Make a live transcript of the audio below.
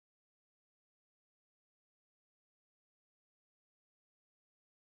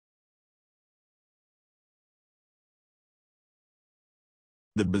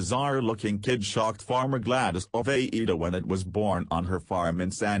The bizarre-looking kid shocked farmer Gladys Oveido when it was born on her farm in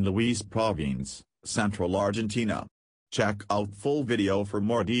San Luis Province, central Argentina. Check out full video for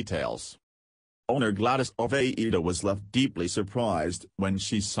more details. Owner Gladys Oveido was left deeply surprised when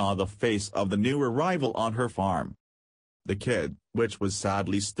she saw the face of the new arrival on her farm. The kid, which was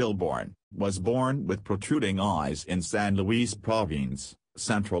sadly stillborn, was born with protruding eyes in San Luis Province,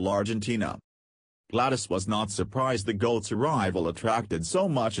 central Argentina. Gladys was not surprised the goat's arrival attracted so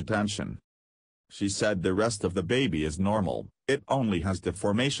much attention. She said the rest of the baby is normal, it only has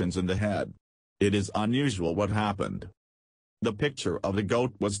deformations in the head. It is unusual what happened. The picture of the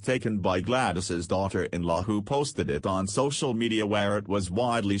goat was taken by Gladys's daughter-in-law who posted it on social media where it was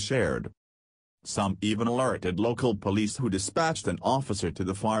widely shared. Some even alerted local police who dispatched an officer to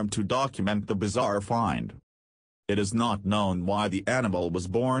the farm to document the bizarre find. It is not known why the animal was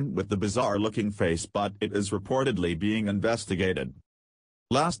born with the bizarre-looking face, but it is reportedly being investigated.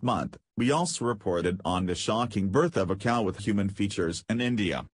 Last month, we also reported on the shocking birth of a cow with human features in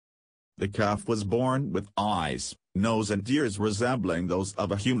India. The calf was born with eyes, nose and ears resembling those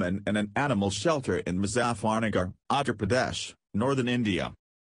of a human in an animal shelter in Muzaffarnagar, Uttar Pradesh, northern India.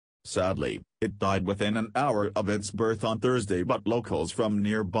 Sadly, it died within an hour of its birth on Thursday, but locals from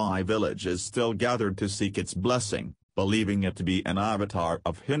nearby villages still gathered to seek its blessing, believing it to be an avatar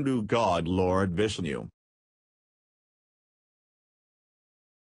of Hindu god Lord Vishnu.